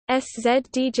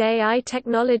DJI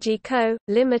Technology Co.,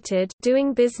 Limited,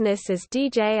 doing business as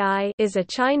DJI, is a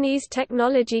Chinese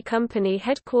technology company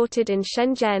headquartered in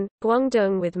Shenzhen,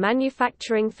 Guangdong with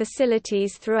manufacturing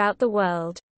facilities throughout the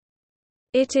world.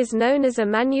 It is known as a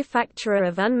manufacturer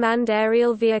of unmanned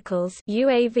aerial vehicles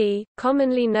 (UAV),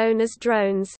 commonly known as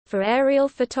drones, for aerial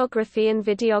photography and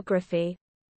videography.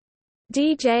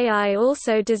 DJI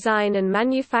also design and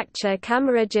manufacture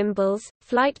camera gimbals,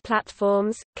 flight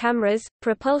platforms, cameras,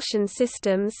 propulsion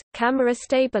systems, camera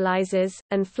stabilizers,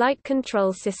 and flight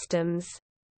control systems.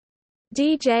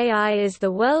 DJI is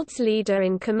the world's leader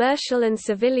in commercial and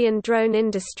civilian drone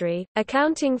industry,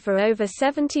 accounting for over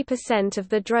 70% of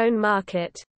the drone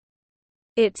market.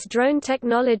 Its drone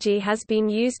technology has been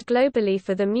used globally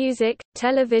for the music,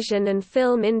 television and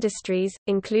film industries,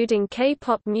 including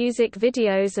K-pop music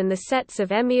videos and the sets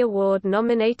of Emmy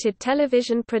Award-nominated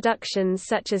television productions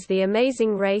such as The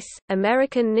Amazing Race,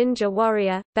 American Ninja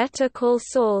Warrior, Better Call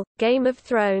Saul, Game of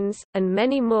Thrones, and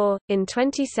many more. In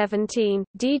 2017,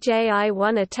 DJI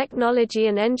won a Technology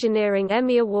and Engineering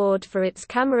Emmy Award for its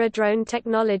camera drone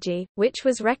technology, which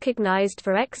was recognized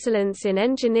for excellence in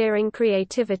engineering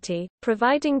creativity,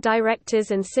 providing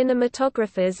directors and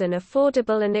cinematographers an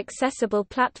affordable and accessible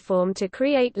platform to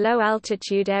create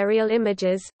low-altitude aerial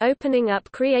images, opening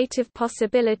up creative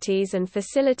possibilities and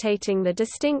facilitating the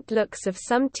distinct looks of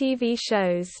some TV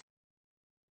shows.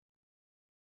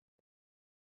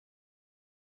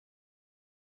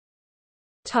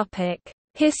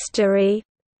 History.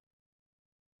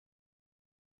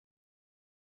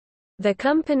 The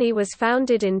company was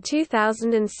founded in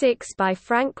 2006 by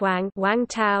Frank Wang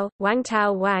Tao,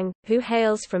 who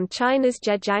hails from China's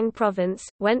Zhejiang province,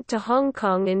 went to Hong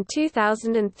Kong in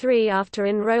 2003 after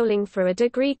enrolling for a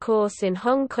degree course in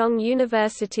Hong Kong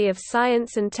University of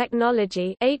Science and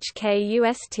Technology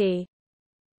 (HKUST).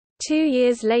 2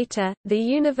 years later, the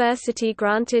university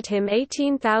granted him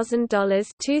 $18,000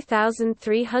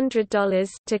 ($2,300)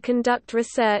 to conduct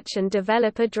research and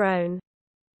develop a drone.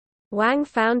 Wang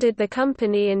founded the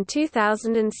company in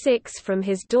 2006 from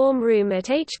his dorm room at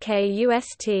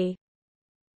HKUST.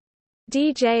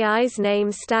 DJI's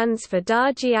name stands for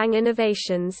Dajiang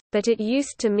Innovations, but it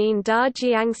used to mean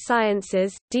Dajiang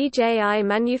Sciences. DJI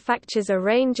manufactures a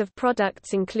range of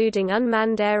products including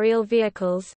unmanned aerial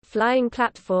vehicles, flying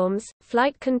platforms,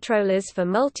 flight controllers for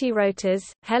multi-rotors,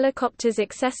 helicopters,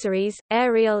 accessories,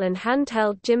 aerial and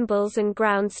handheld gimbals and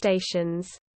ground stations.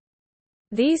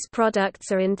 These products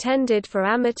are intended for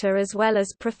amateur as well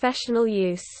as professional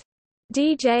use.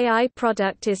 DJI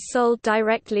product is sold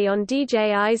directly on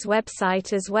DJI's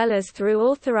website as well as through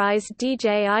authorized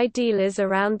DJI dealers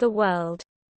around the world.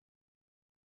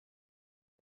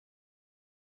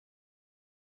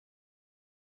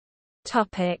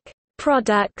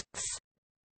 Products.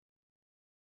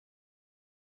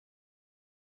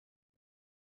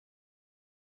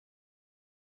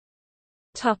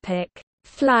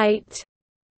 Flight.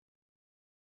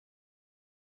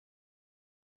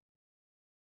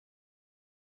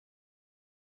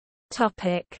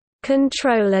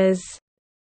 Controllers.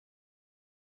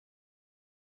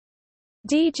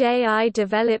 DJI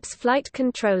develops flight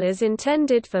controllers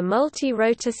intended for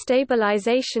multi-rotor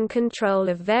stabilization control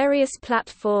of various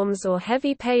platforms or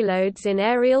heavy payloads in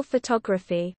aerial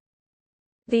photography.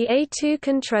 The A2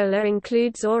 controller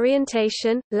includes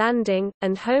orientation, landing,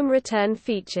 and home return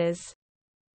features.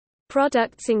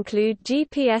 Products include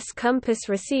GPS compass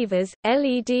receivers,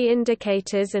 LED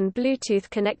indicators and Bluetooth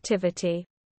connectivity.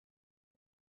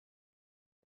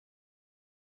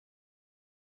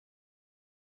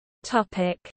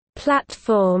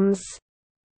 Platforms.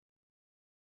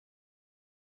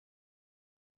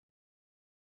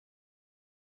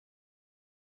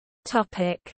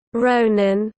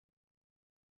 Ronin.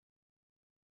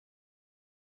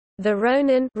 The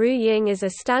Ronin is a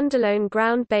standalone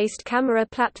ground-based camera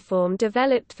platform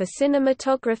developed for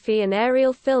cinematography and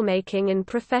aerial filmmaking in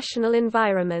professional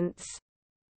environments.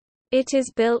 It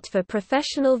is built for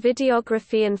professional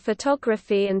videography and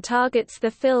photography and targets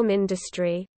the film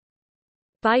industry.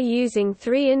 By using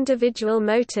 3 individual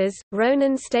motors,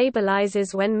 Ronin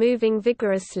stabilizes when moving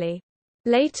vigorously.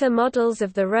 Later models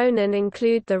of the Ronin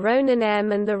include the Ronin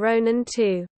M and the Ronin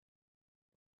 2.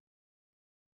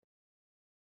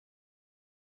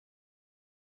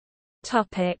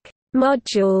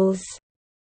 Modules.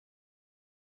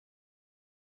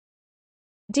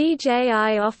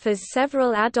 DJI offers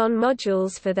several add-on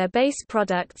modules for their base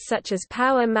products such as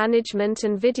power management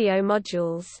and video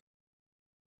modules.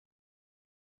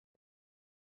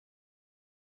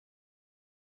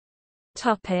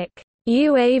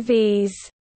 UAVs.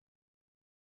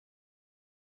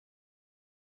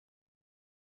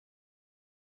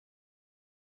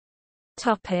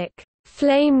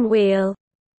 Flame wheel.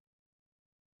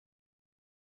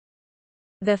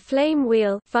 The Flame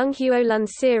Wheel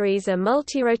series are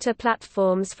multirotor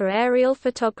platforms for aerial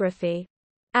photography.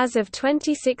 As of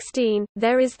 2016,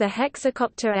 there is the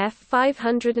hexacopter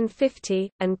F550,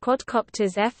 and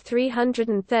quadcopters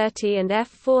F330 and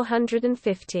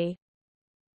F450.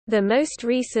 The most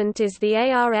recent is the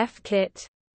ARF kit.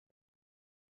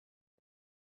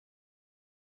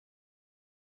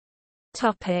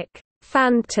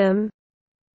 Phantom.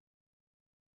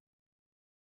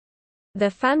 The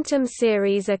Phantom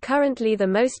series are currently the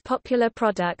most popular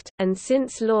product, and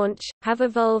since launch, have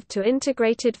evolved to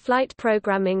integrated flight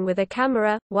programming with a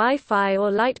camera, Wi-Fi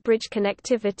or Lightbridge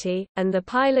connectivity, and the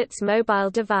pilot's mobile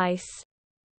device.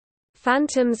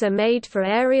 Phantoms are made for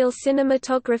aerial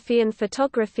cinematography and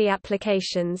photography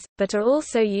applications, but are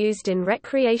also used in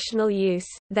recreational use.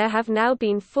 There have now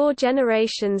been 4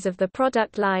 generations of the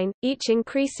product line, each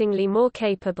increasingly more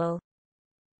capable.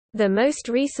 The most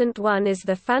recent one is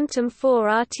the Phantom 4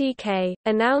 RTK,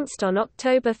 announced on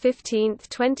October 15,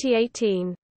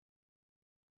 2018.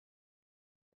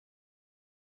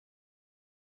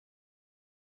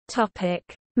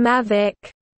 Mavic.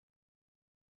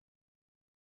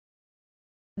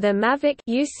 The Mavic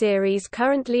U series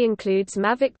currently includes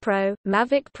Mavic Pro,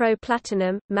 Mavic Pro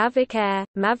Platinum, Mavic Air,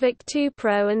 Mavic 2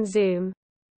 Pro and Zoom.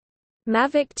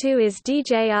 Mavic 2 is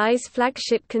DJI's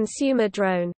flagship consumer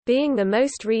drone, being the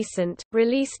most recent,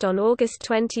 released on August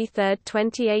 23,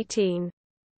 2018.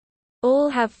 All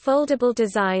have foldable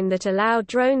design that allow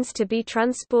drones to be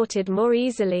transported more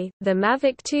easily. The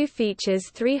Mavic 2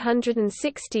 features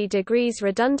 360 degrees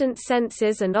redundant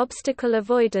sensors and obstacle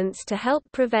avoidance to help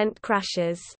prevent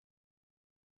crashes.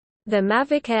 The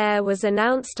Mavic Air was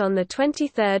announced on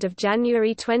 23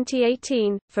 January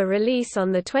 2018, for release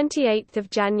on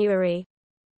 28 January.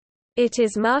 It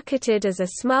is marketed as a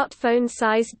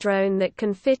smartphone-sized drone that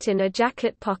can fit in a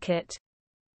jacket pocket.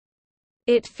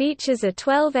 It features a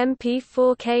 12MP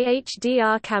 4K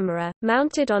HDR camera,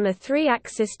 mounted on a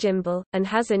 3-axis gimbal, and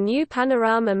has a new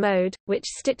panorama mode, which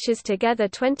stitches together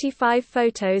 25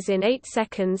 photos in 8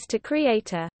 seconds to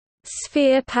create a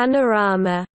sphere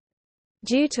panorama.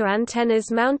 Due to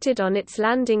antennas mounted on its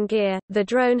landing gear, the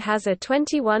drone has a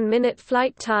 21-minute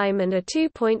flight time and a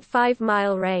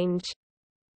 2.5-mile range.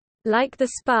 Like the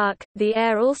Spark, the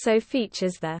Air also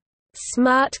features the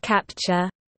Smart Capture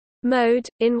mode,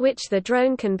 in which the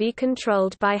drone can be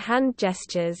controlled by hand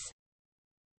gestures.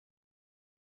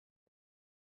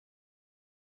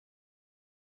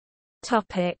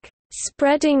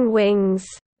 Spreading wings.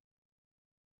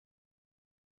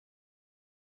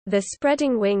 The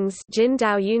Spreading Wings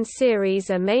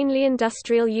series are mainly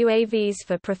industrial UAVs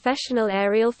for professional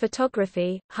aerial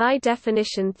photography,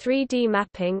 high-definition 3D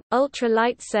mapping,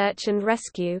 ultra-light search and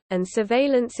rescue, and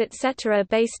surveillance etc.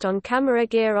 based on camera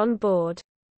gear on board.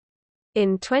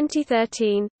 In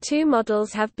 2013, 2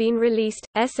 models have been released,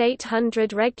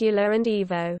 S800 Regular and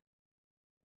Evo.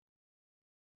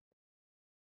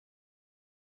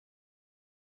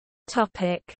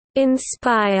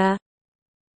 Inspire.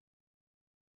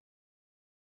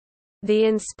 The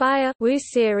Inspire WU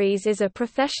series is a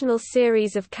professional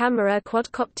series of camera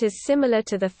quadcopters similar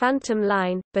to the Phantom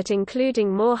line, but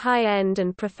including more high-end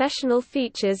and professional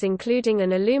features including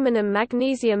an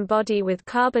aluminum-magnesium body with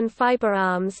carbon fiber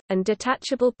arms, and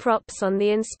detachable props on the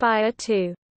Inspire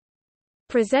 2.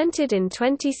 Presented in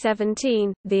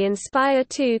 2017, the Inspire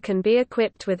 2 can be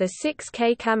equipped with a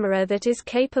 6K camera that is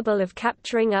capable of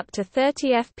capturing up to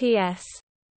 30 fps.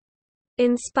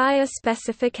 Inspire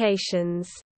specifications.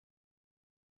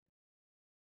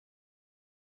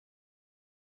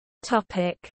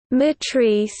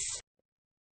 Matrice.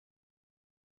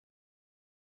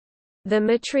 The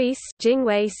Matrice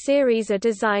series are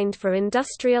designed for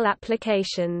industrial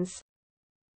applications.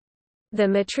 The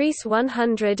Matrice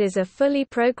 100 is a fully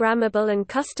programmable and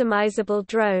customizable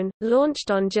drone,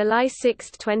 launched on July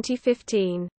 6,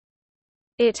 2015.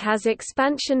 It has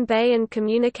expansion bay and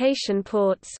communication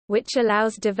ports, which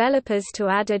allows developers to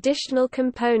add additional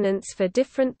components for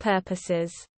different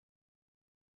purposes.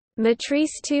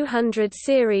 Matrice 200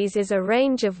 series is a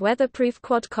range of weatherproof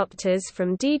quadcopters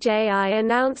from DJI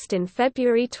announced in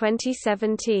February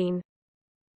 2017.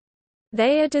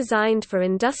 They are designed for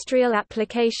industrial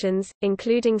applications,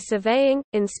 including surveying,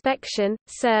 inspection,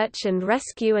 search and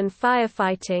rescue and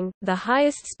firefighting. The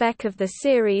highest spec of the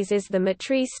series is the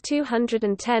Matrice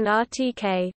 210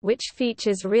 RTK, which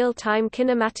features real-time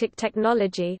kinematic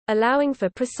technology, allowing for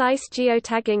precise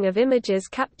geotagging of images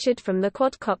captured from the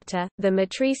quadcopter. The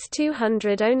Matrice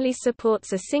 200 only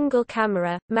supports a single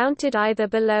camera, mounted either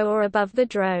below or above the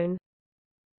drone.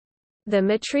 The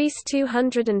Matrice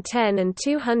 210 and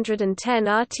 210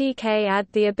 RTK add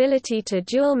the ability to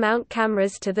dual-mount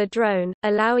cameras to the drone,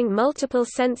 allowing multiple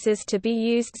sensors to be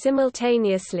used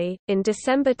simultaneously. In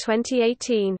December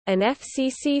 2018, an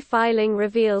FCC filing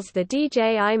reveals the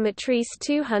DJI Matrice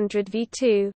 200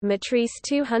 V2, Matrice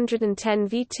 210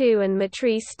 V2 and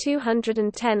Matrice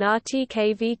 210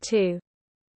 RTK V2.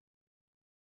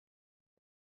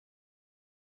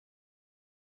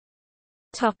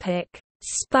 Topic: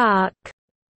 Spark.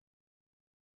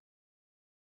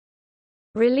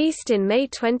 Released in May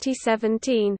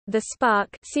 2017, the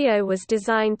Spark CO was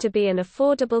designed to be an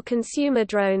affordable consumer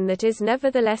drone that is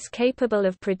nevertheless capable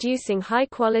of producing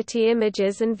high-quality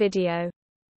images and video.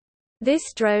 This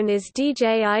drone is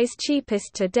DJI's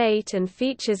cheapest to date and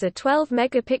features a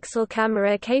 12-megapixel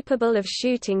camera capable of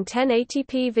shooting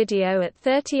 1080p video at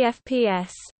 30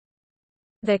 fps.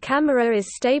 The camera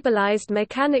is stabilized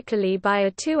mechanically by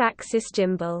a 2-axis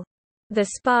gimbal. The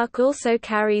Spark also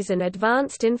carries an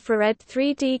advanced infrared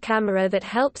 3D camera that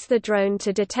helps the drone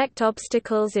to detect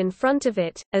obstacles in front of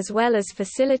it, as well as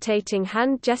facilitating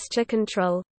hand gesture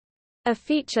control, a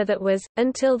feature that was,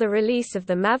 until the release of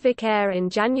the Mavic Air in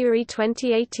January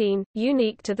 2018,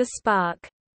 unique to the Spark.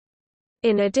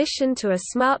 In addition to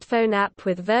a smartphone app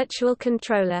with virtual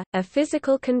controller, a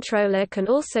physical controller can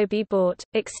also be bought,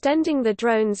 extending the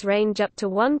drone's range up to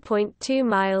 1.2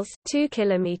 miles (2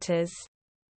 kilometers).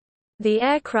 The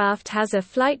aircraft has a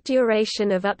flight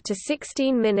duration of up to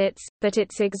 16 minutes, but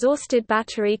its exhausted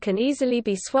battery can easily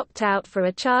be swapped out for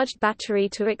a charged battery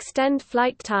to extend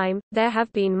flight time. There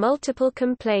have been multiple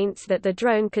complaints that the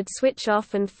drone could switch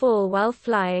off and fall while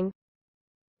flying.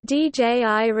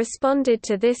 DJI responded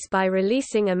to this by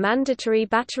releasing a mandatory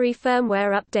battery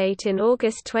firmware update in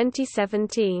August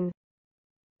 2017.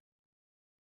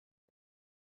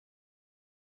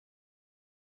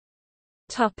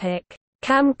 Topic: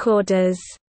 Camcorders.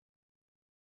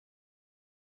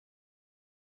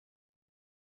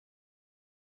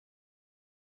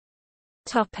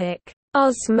 Topic: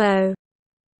 Osmo.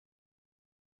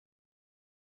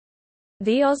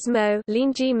 The Osmo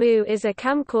is a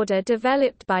camcorder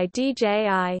developed by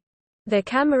DJI. The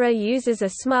camera uses a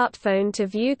smartphone to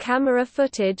view camera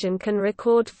footage and can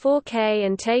record 4K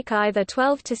and take either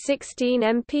 12 to 16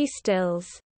 MP stills.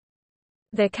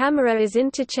 The camera is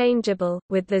interchangeable,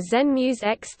 with the Zenmuse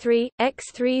X3,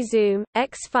 X3 Zoom,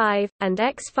 X5, and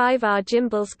X5R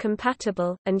gimbals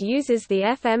compatible, and uses the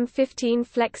FM15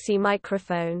 Flexi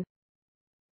microphone.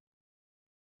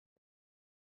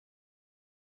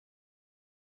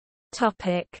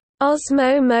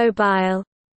 Osmo Mobile.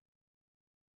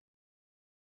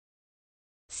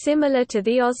 Similar to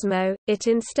the Osmo, it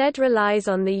instead relies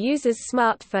on the user's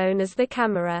smartphone as the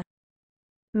camera.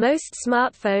 Most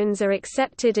smartphones are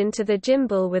accepted into the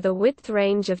gimbal with a width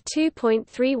range of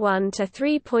 2.31 to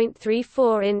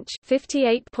 3.34 inch,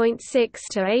 58.6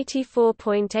 to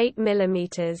 84.8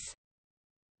 mm.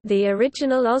 The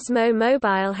original Osmo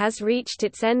Mobile has reached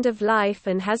its end of life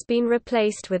and has been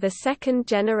replaced with a second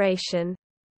generation.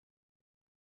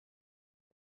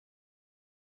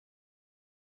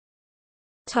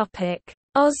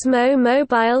 Osmo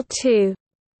Mobile 2.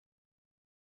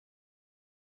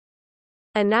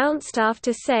 Announced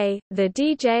after say, the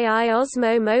DJI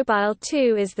Osmo Mobile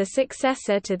 2 is the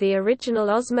successor to the original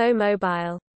Osmo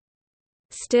Mobile.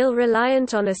 Still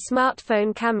reliant on a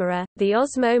smartphone camera, the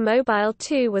Osmo Mobile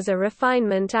 2 was a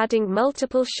refinement, adding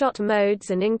multiple shot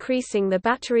modes and increasing the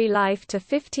battery life to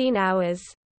 15 hours.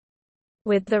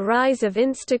 With the rise of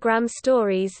Instagram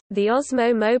stories, the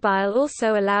Osmo Mobile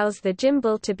also allows the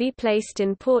gimbal to be placed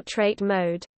in portrait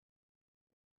mode.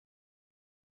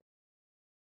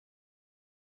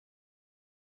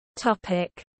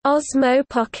 Osmo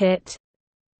Pocket.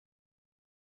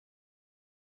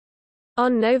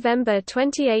 On November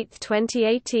 28,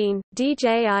 2018,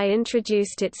 DJI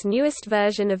introduced its newest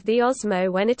version of the Osmo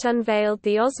when it unveiled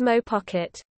the Osmo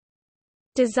Pocket.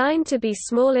 Designed to be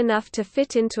small enough to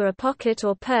fit into a pocket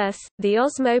or purse, the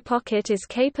Osmo Pocket is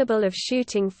capable of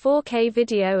shooting 4K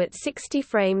video at 60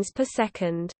 frames per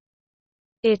second.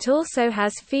 It also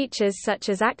has features such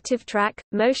as Active Track,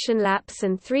 Motion Lapse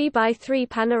and 3x3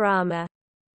 panorama.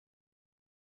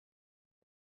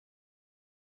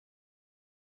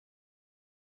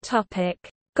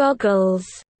 Goggles.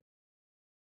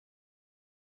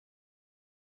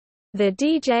 The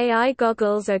DJI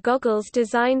goggles are goggles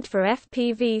designed for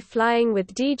FPV flying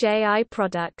with DJI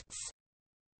products.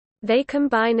 They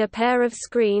combine a pair of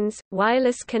screens,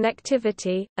 wireless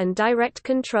connectivity, and direct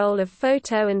control of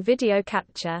photo and video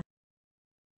capture.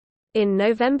 In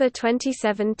November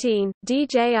 2017,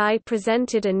 DJI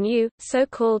presented a new,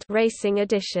 so-called racing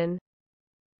edition.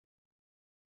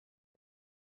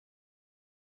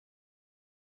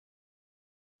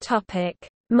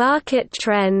 Market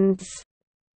trends.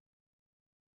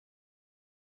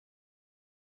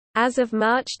 As of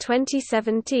March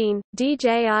 2017,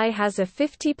 DJI has a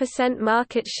 50%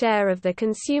 market share of the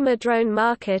consumer drone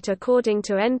market according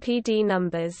to NPD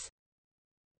numbers.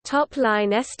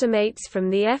 Top-line estimates from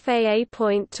the FAA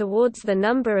point towards the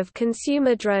number of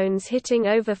consumer drones hitting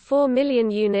over 4 million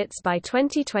units by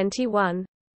 2021.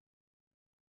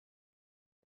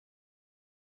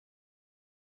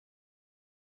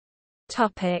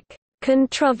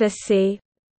 Controversy.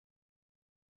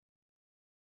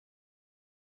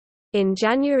 In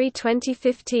January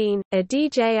 2015, a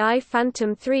DJI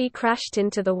Phantom 3 crashed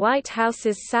into the White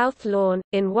House's South Lawn,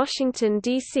 in Washington,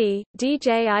 D.C.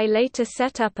 DJI later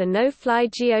set up a no-fly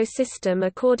GEO system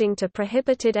according to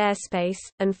prohibited airspace,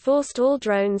 and forced all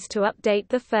drones to update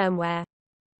the firmware.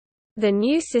 The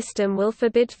new system will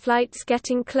forbid flights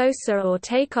getting closer or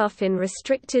take off in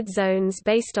restricted zones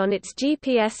based on its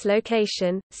GPS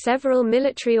location. Several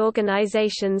military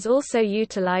organizations also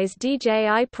utilize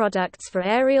DJI products for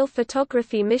aerial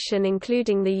photography mission,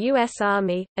 including the U.S.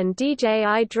 Army, and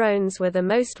DJI drones were the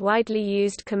most widely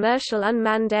used commercial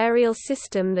unmanned aerial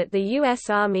system that the U.S.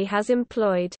 Army has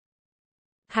employed.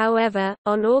 However,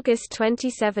 on August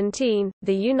 2017,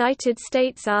 the United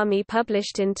States Army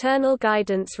published internal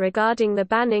guidance regarding the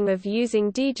banning of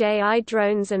using DJI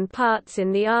drones and parts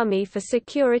in the Army for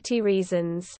security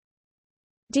reasons.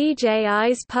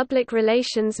 DJI's public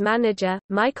relations manager,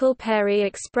 Michael Perry,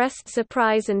 expressed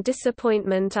surprise and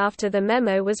disappointment after the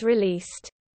memo was released.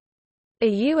 A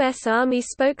U.S. Army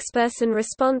spokesperson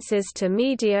responses to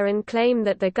media and claim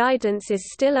that the guidance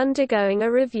is still undergoing a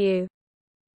review.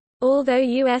 Although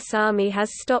U.S. Army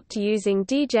has stopped using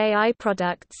DJI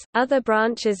products, other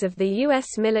branches of the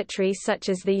U.S. military such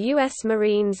as the U.S.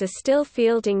 Marines are still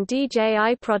fielding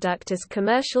DJI product as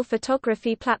commercial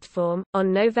photography platform.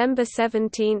 On November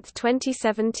 17,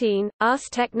 2017, Ars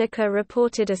Technica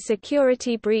reported a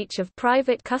security breach of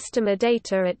private customer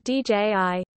data at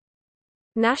DJI.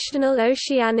 National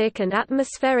Oceanic and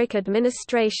Atmospheric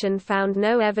Administration found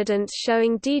no evidence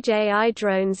showing DJI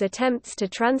drones' attempts to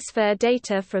transfer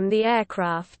data from the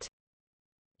aircraft.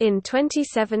 In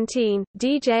 2017,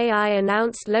 DJI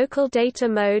announced local data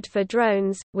mode for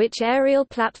drones, which aerial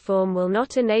platform will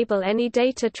not enable any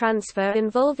data transfer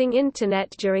involving Internet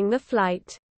during the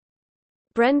flight.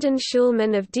 Brendan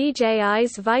Schulman of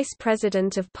DJI's Vice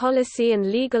President of Policy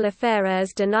and Legal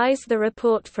Affairs denies the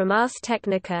report from Ars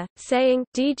Technica, saying,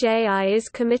 DJI is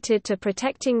committed to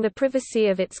protecting the privacy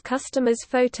of its customers'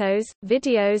 photos,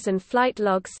 videos and flight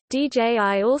logs.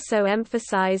 DJI also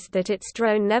emphasized that its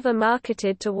drone never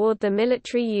marketed toward the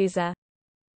military user.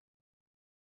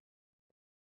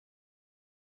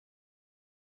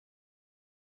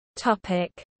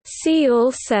 See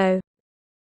also: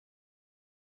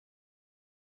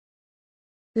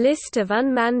 List of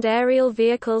unmanned aerial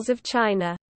vehicles of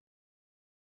China.